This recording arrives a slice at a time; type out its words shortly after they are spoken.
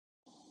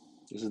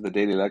This is the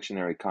daily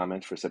lectionary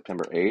comments for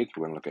September 8th.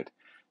 We're going to look at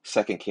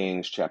 2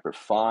 Kings chapter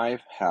 5,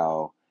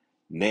 how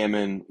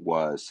Naaman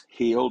was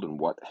healed and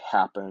what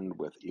happened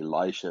with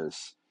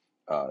Elisha's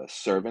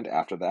servant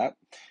after that.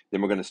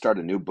 Then we're going to start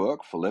a new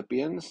book,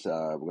 Philippians.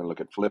 We're going to look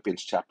at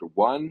Philippians chapter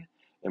 1,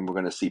 and we're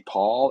going to see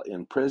Paul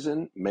in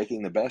prison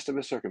making the best of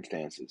his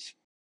circumstances.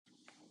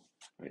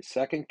 All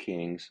right, 2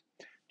 Kings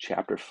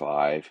chapter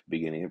 5,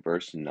 beginning at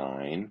verse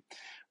 9.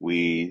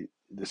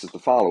 This is the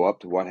follow-up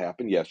to what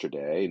happened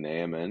yesterday.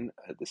 Naaman,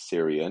 the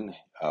Syrian,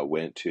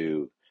 went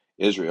to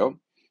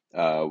Israel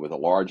with a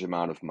large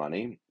amount of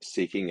money,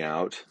 seeking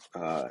out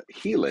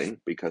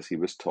healing because he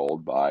was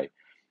told by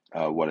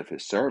one of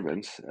his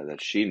servants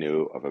that she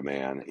knew of a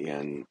man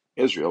in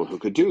Israel who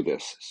could do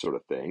this sort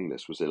of thing.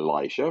 This was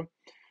Elisha,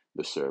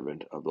 the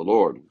servant of the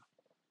Lord.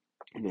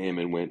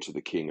 Naaman went to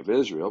the king of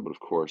Israel, but of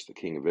course the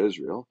king of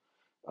Israel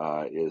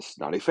is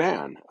not a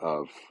fan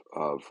of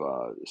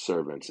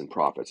servants and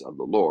prophets of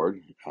the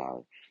Lord.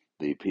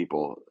 The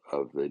people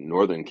of the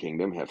northern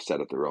kingdom have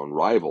set up their own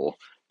rival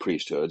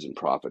priesthoods and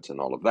prophets and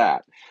all of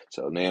that.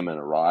 So Naaman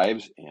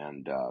arrives,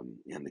 and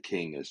the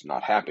king is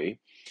not happy.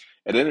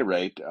 At any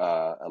rate,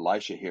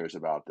 Elisha hears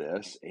about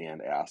this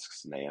and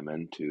asks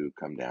Naaman to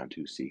come down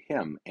to see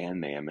him, and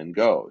Naaman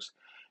goes.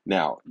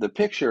 Now, the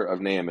picture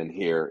of Naaman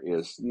here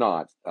is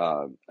not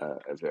a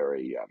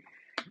very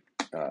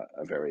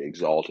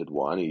exalted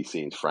one. He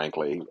seems,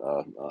 frankly,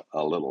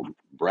 a little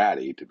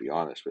bratty, to be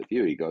honest with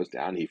you. He goes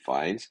down, he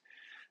finds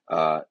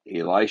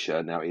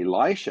Elisha. Now,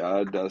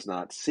 Elisha does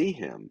not see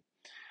him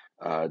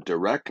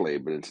directly,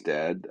 but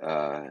instead,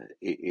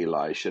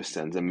 Elisha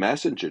sends a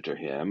messenger to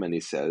him, and he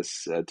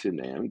says to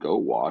Naaman, "Go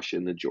wash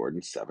in the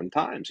Jordan 7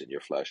 times, and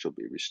your flesh will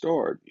be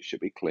restored. You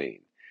should be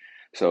clean."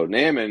 So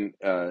Naaman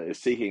is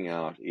seeking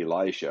out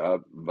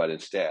Elisha, but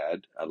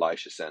instead,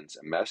 Elisha sends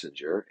a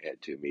messenger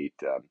to meet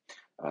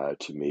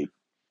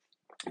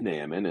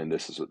Naaman, and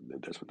that's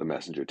what the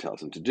messenger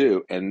tells him to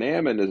do. And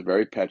Naaman is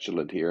very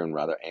petulant here and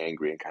rather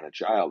angry and kind of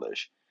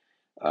childish.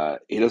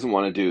 He doesn't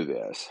want to do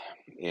this,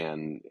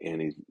 and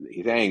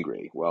he's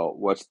angry. Well,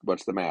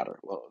 what's the matter?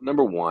 Well,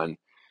 number one,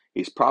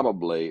 he's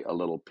probably a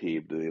little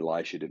peeved that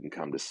Elisha didn't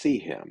come to see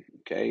him.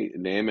 Okay,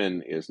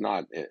 Naaman is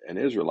not an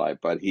Israelite,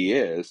 but he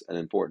is an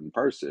important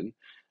person,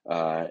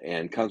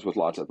 and comes with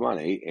lots of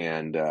money,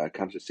 and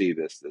comes to see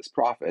this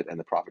prophet, and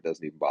the prophet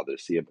doesn't even bother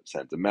to see him, but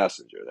sends a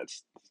messenger.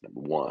 That's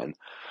number one.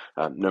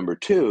 Number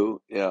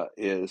two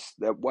is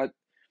that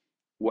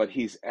what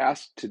he's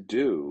asked to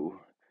do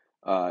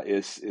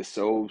is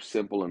so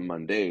simple and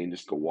mundane.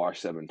 Just go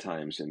wash 7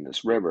 times in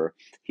this river.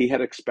 He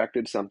had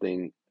expected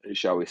something,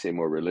 shall we say,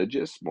 more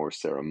religious, more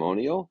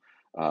ceremonial,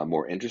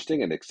 more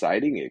interesting and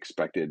exciting. He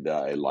expected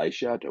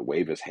Elisha to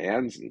wave his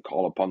hands and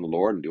call upon the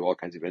Lord and do all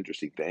kinds of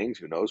interesting things.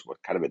 Who knows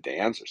what kind of a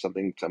dance or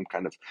something, some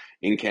kind of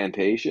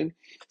incantation,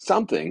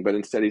 something. But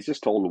instead, he's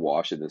just told to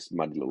wash in this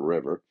muddy little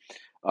river.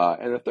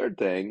 And the third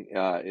thing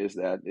is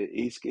that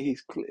he's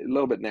a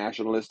little bit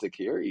nationalistic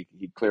here.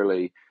 He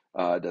clearly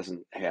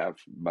doesn't have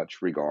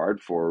much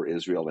regard for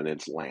Israel and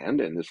its land,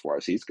 and as far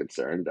as he's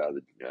concerned,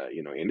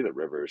 any of the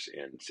rivers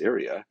in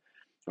Syria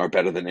are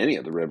better than any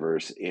of the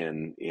rivers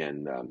in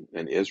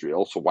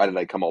Israel. So why did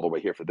I come all the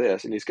way here for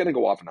this? And he's going to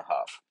go off in a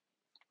huff.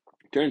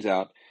 Turns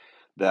out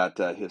that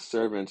his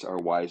servants are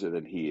wiser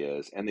than he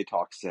is, and they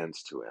talk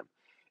sense to him.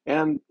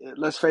 And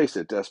let's face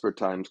it, desperate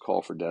times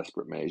call for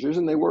desperate measures,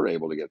 and they were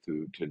able to get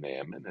through to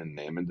Naaman, and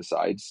Naaman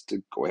decides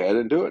to go ahead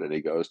and do it. And he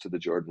goes to the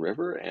Jordan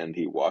River, and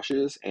he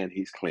washes, and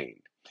he's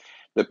cleaned.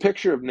 The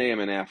picture of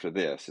Naaman after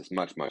this is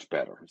much, much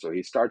better. So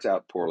he starts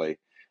out poorly,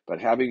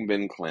 but having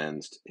been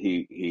cleansed,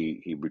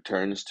 he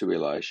returns to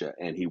Elisha,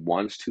 and he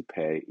wants to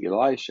pay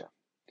Elisha.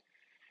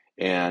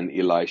 And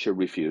Elisha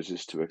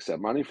refuses to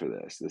accept money for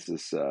this.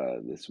 This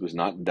was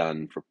not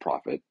done for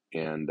profit,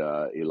 and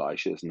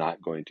Elisha is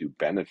not going to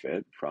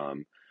benefit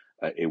from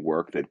a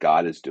work that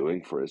God is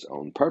doing for his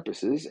own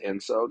purposes.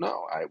 And so,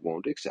 no, I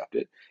won't accept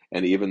it.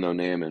 And even though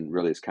Naaman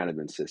really is kind of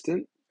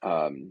insistent,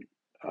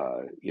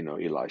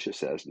 Elisha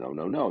says, no,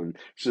 no, no. And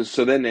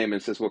so then Naaman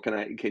says, well,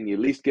 can you at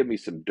least give me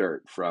some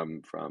dirt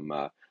from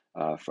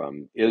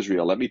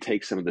Israel? Let me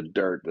take some of the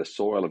dirt, the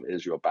soil of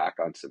Israel, back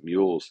on some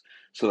mules,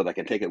 so that I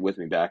can take it with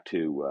me back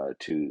to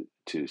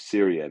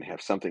Syria and have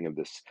something of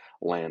this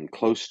land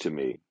close to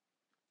me.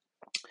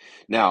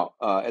 Now,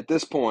 at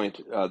this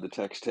point, the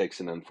text takes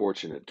an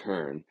unfortunate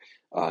turn.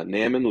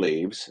 Naaman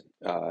leaves.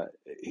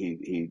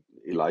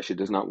 Elisha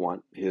does not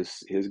want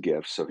his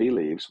gifts, so he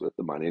leaves with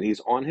the money, and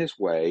he's on his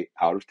way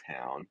out of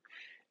town.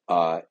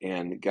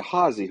 And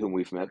Gehazi, whom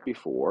we've met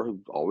before,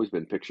 who's always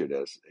been pictured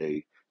as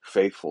a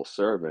faithful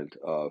servant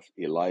of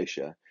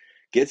Elisha,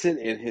 gets it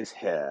in his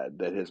head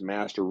that his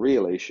master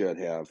really should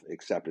have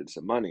accepted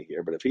some money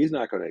here, but if he's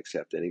not going to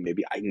accept any,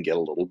 maybe I can get a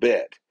little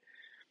bit.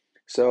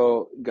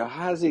 So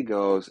Gehazi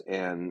goes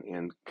and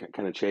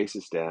kind of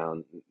chases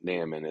down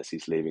Naaman as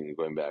he's leaving and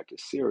going back to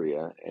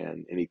Syria,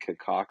 and he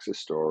concocts a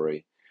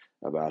story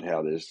about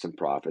how there's some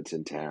prophets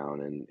in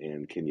town,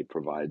 and can you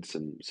provide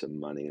some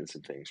money and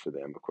some things for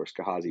them. Of course,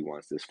 Gehazi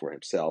wants this for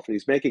himself, and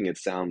he's making it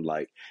sound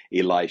like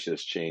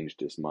Elisha's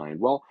changed his mind.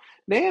 Well,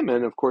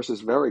 Naaman, of course,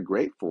 is very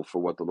grateful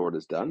for what the Lord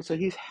has done, so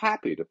he's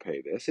happy to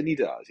pay this, and he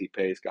does. He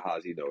pays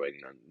Gehazi, knowing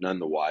none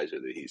the wiser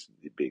that he's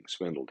being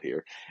swindled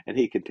here, and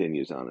he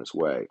continues on his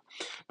way.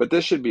 But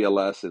this should be a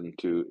lesson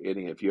to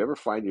any. If you ever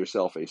find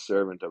yourself a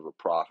servant of a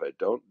prophet,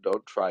 don't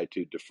try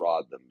to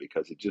defraud them,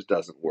 because it just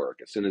doesn't work.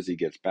 As soon as he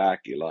gets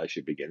back,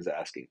 Elisha begins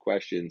asking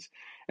questions,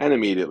 and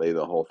immediately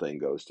the whole thing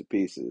goes to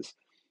pieces,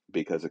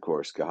 because of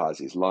course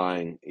Gehazi's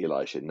lying.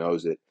 Elisha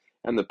knows it,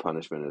 and the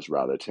punishment is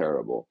rather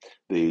terrible.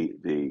 The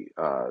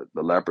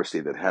leprosy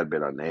that had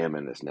been on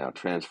Naaman is now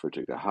transferred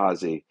to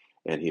Gehazi,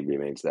 and he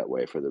remains that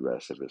way for the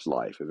rest of his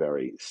life. A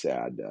very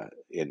sad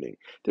ending.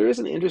 There is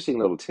an interesting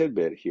little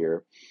tidbit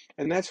here,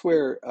 and that's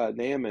where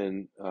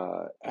Naaman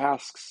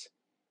asks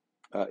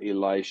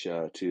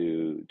Elisha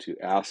to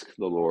ask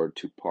the Lord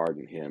to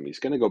pardon him. He's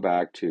going to go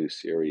back to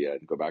Syria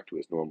and go back to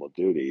his normal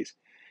duties.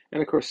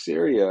 And of course,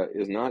 Syria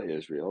is not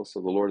Israel, so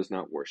the Lord is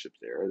not worshipped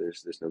there.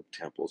 There's no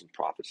temples and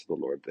prophets of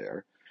the Lord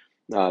there.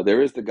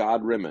 There is the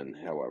god Rimmon,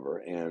 however,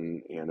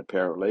 and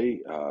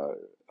apparently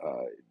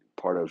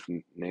part of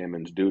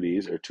Naaman's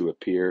duties are to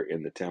appear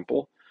in the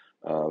temple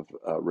of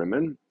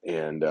Rimmon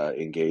and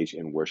engage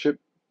in worship.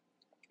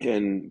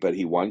 But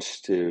he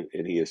wants to,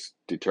 and he is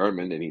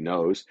determined, and he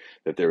knows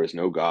that there is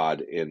no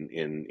God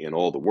in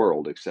all the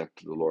world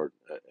except the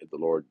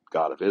Lord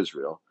God of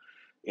Israel.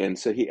 And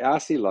so he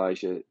asks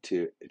Elijah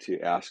to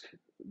ask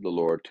the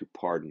Lord to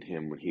pardon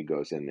him when he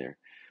goes in there,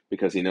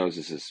 because he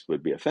knows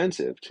would be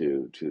offensive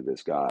to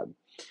this God.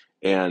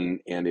 And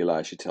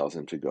Elisha tells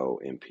him to go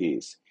in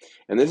peace.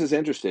 And this is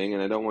interesting,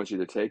 and I don't want you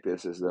to take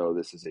this as though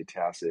this is a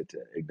tacit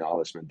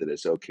acknowledgement that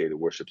it's okay to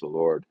worship the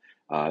Lord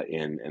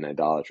in an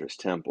idolatrous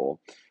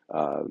temple.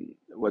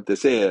 What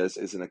this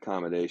is an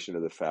accommodation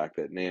of the fact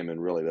that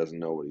Naaman really doesn't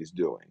know what he's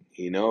doing.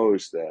 He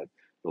knows that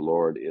the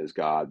Lord is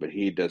God, but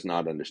he does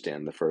not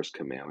understand the first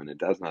commandment. It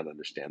does not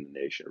understand the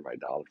nation of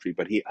idolatry,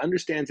 but he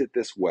understands it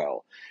this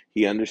well.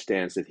 He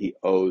understands that he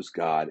owes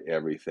God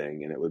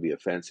everything, and it would be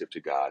offensive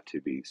to God to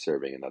be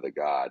serving another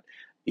God,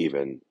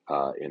 even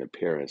in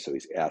appearance. So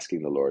he's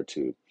asking the Lord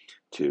to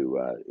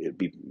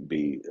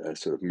be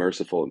sort of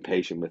merciful and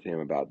patient with him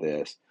about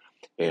this.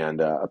 And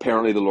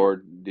apparently the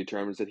Lord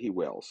determines that he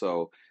will.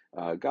 So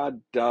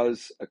God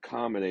does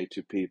accommodate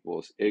to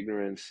people's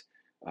ignorance.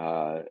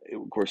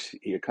 Of course,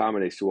 he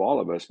accommodates to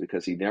all of us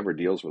because he never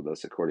deals with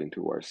us according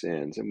to our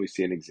sins. And we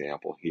see an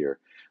example here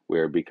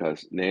where,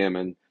 because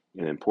Naaman,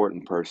 an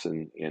important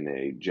person in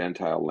a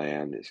Gentile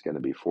land, is going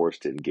to be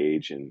forced to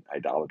engage in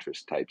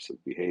idolatrous types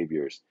of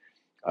behaviors,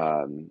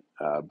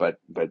 but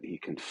he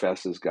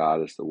confesses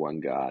God as the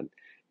one God,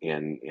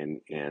 and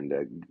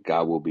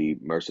God will be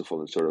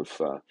merciful and sort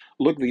of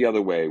look the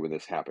other way when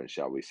this happens,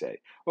 shall we say?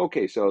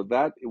 Okay, so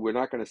that we're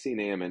not going to see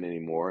Naaman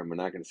anymore, and we're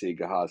not going to see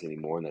Gehazi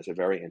anymore, and that's a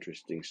very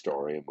interesting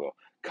story. And we'll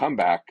come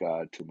back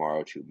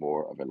tomorrow to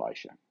more of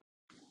Elisha.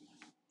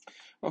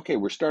 Okay,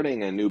 we're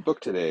starting a new book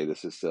today.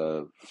 This is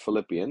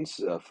Philippians.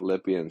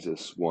 Philippians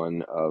is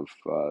one of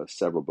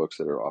several books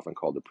that are often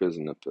called the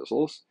prison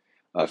epistles.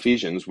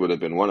 Ephesians would have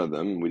been one of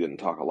them. We didn't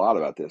talk a lot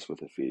about this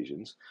with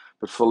Ephesians.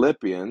 But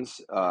Philippians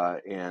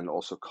and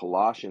also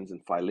Colossians and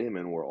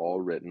Philemon were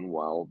all written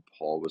while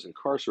Paul was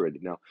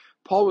incarcerated. Now,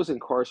 Paul was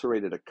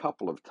incarcerated a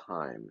couple of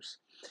times.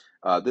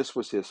 This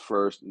was his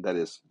first, that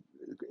is,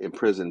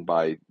 imprisoned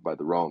by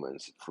the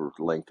Romans for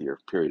a lengthier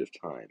period of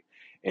time.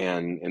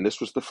 And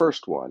this was the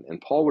first one. And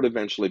Paul would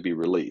eventually be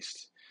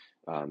released.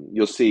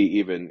 You'll see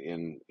even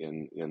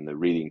in the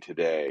reading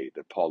today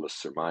that Paul is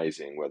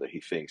surmising whether he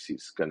thinks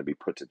he's going to be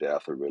put to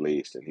death or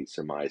released, and he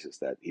surmises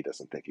that he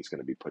doesn't think he's going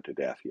to be put to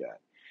death yet.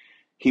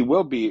 He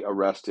will be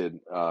arrested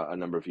a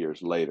number of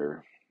years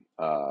later,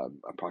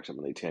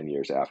 approximately 10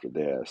 years after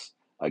this,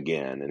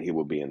 again, and he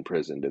will be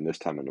imprisoned, and this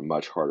time under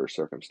much harder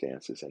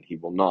circumstances, and he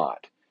will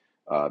not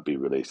be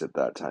released at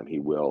that time. He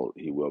will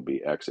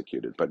be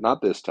executed, but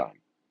not this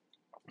time.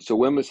 So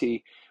when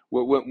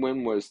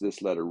was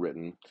this letter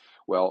written?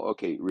 Well,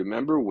 okay,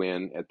 remember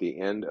when at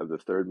the end of the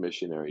third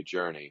missionary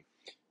journey,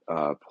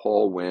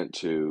 Paul went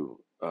to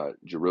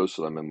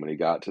Jerusalem, and when he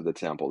got to the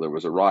temple, there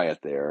was a riot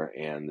there,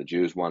 and the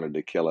Jews wanted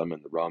to kill him,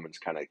 and the Romans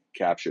kind of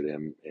captured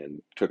him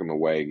and took him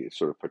away,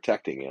 sort of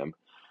protecting him.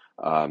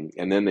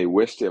 And then they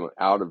whisked him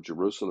out of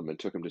Jerusalem and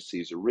took him to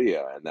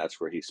Caesarea, and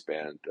that's where he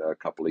spent a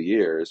couple of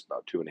years,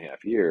 about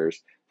 2.5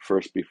 years,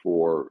 first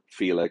before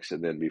Felix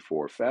and then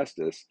before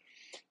Festus.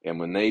 And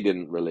when they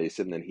didn't release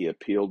him, then he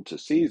appealed to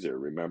Caesar,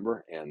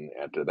 remember? And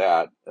after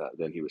that,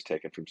 then he was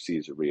taken from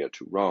Caesarea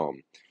to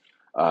Rome.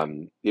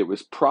 It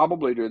was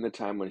probably during the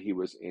time when he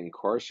was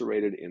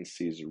incarcerated in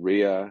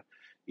Caesarea,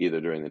 either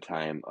during the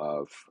time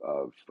of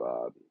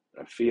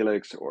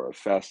Felix or of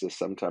Festus,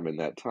 sometime in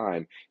that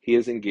time, he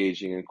is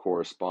engaging in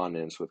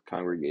correspondence with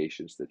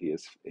congregations that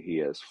he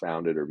has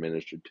founded or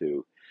ministered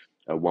to,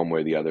 one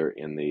way or the other,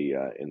 in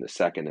the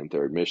second and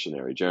third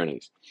missionary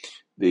journeys.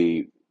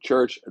 The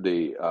church at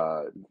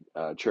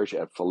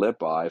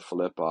Philippi.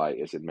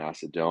 Philippi is in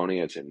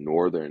Macedonia. It's in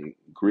northern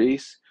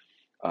Greece,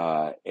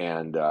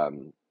 and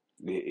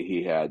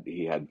he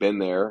had been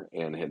there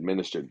and had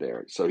ministered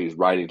there. So he's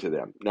writing to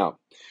them. Now,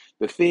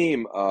 the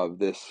theme of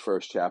this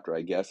first chapter,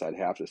 I guess I'd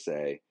have to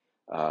say,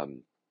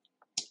 um,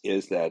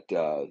 is that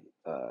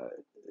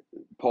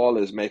Paul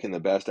is making the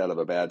best out of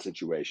a bad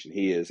situation.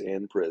 He is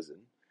in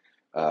prison.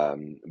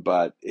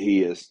 But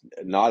he is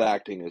not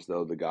acting as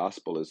though the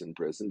gospel is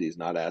imprisoned. He's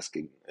not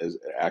acting as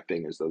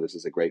though this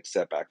is a great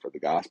setback for the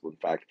gospel. In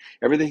fact,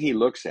 everything he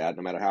looks at,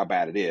 no matter how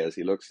bad it is,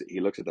 he looks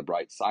at the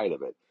bright side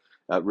of it.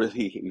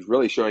 He's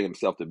really showing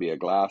himself to be a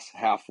glass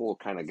half full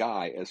kind of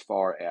guy as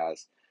far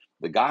as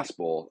the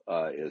gospel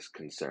is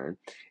concerned.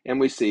 And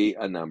we see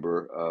a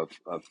number of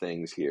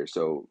things here.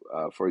 So,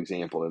 for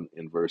example,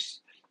 in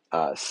verse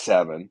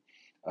 7,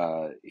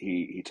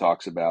 he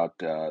talks about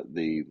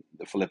the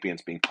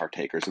Philippians being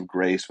partakers of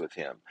grace with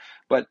him,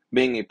 but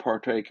being a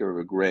partaker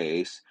of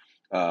grace.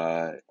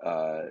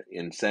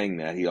 In saying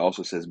that, he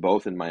also says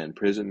both in my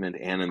imprisonment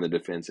and in the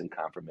defense and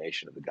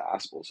confirmation of the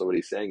gospel. So what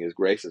he's saying is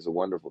grace is a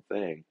wonderful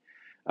thing,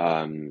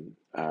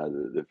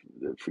 the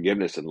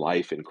forgiveness and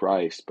life in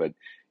Christ, but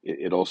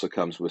it also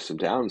comes with some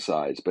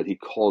downsides. But he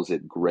calls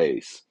it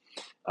grace.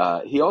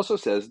 He also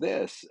says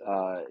this.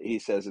 He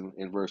says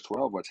in verse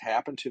 12, "What's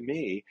happened to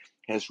me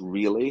has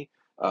really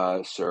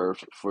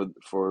served for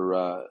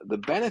the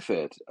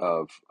benefit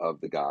of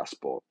the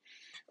gospel."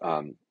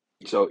 Um,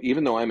 so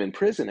even though I'm in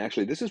prison,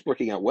 actually, this is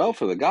working out well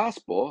for the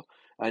gospel.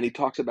 And he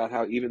talks about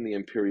how even the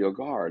imperial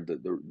guard,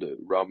 the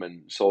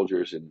Roman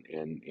soldiers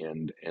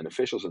and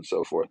officials and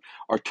so forth,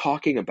 are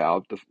talking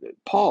about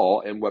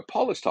Paul and what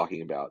Paul is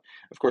talking about.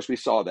 Of course, we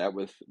saw that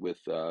with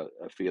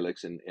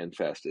Felix and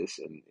Festus,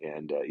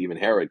 and even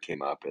Herod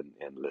came up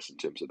and listened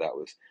to him.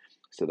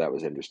 So that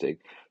was interesting.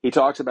 He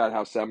talks about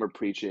how some are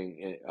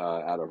preaching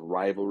out of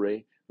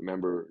rivalry.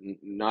 Remember,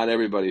 not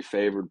everybody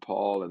favored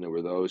Paul, and there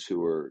were those who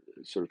were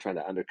sort of trying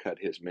to undercut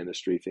his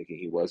ministry, thinking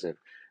he wasn't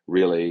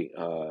really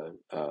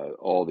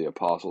all the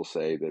apostles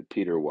say that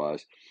Peter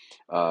was.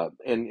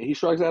 And he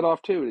shrugs that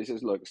off too. And he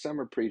says, look,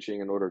 some are preaching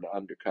in order to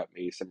undercut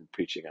me. Some are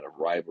preaching out of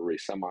rivalry.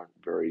 Some aren't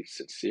very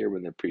sincere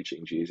when they're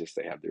preaching Jesus.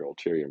 They have their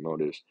ulterior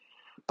motives.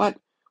 But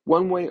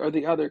one way or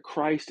the other,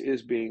 Christ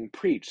is being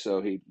preached.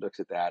 So he looks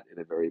at that in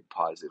a very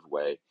positive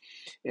way.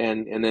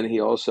 And then he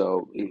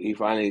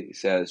finally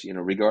says,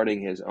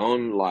 regarding his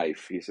own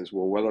life, he says,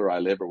 well, whether I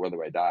live or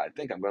whether I die, I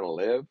think I'm going to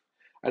live.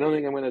 I don't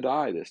think I'm going to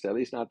die at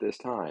least not this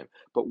time.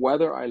 But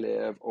whether I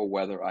live or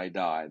whether I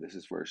die, this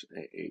is verse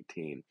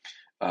 18.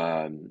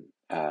 Either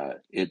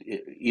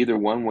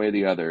one way or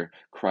the other,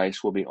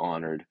 Christ will be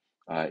honored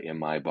in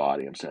my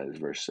body. I'm saying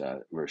verse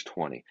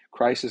 20.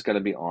 Christ is going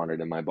to be honored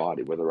in my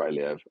body, whether I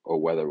live or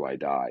whether I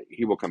die.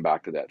 He will come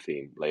back to that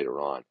theme later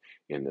on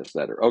in this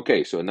letter.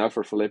 Okay, so enough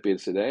for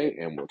Philippians today,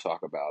 and we'll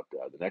talk about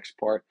the next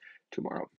part tomorrow.